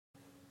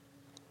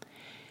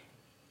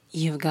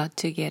You've got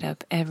to get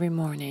up every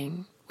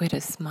morning with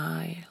a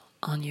smile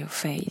on your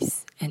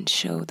face and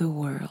show the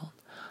world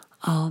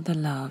all the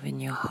love in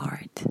your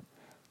heart.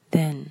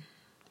 Then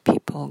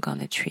people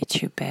gonna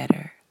treat you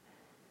better.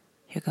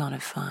 You're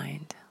gonna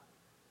find,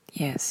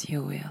 yes,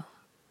 you will,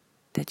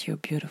 that you're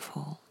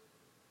beautiful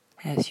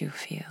as you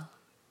feel.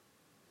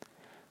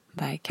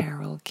 By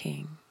Carole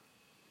King.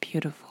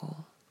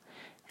 Beautiful.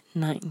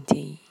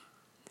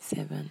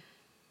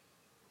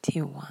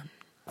 1971.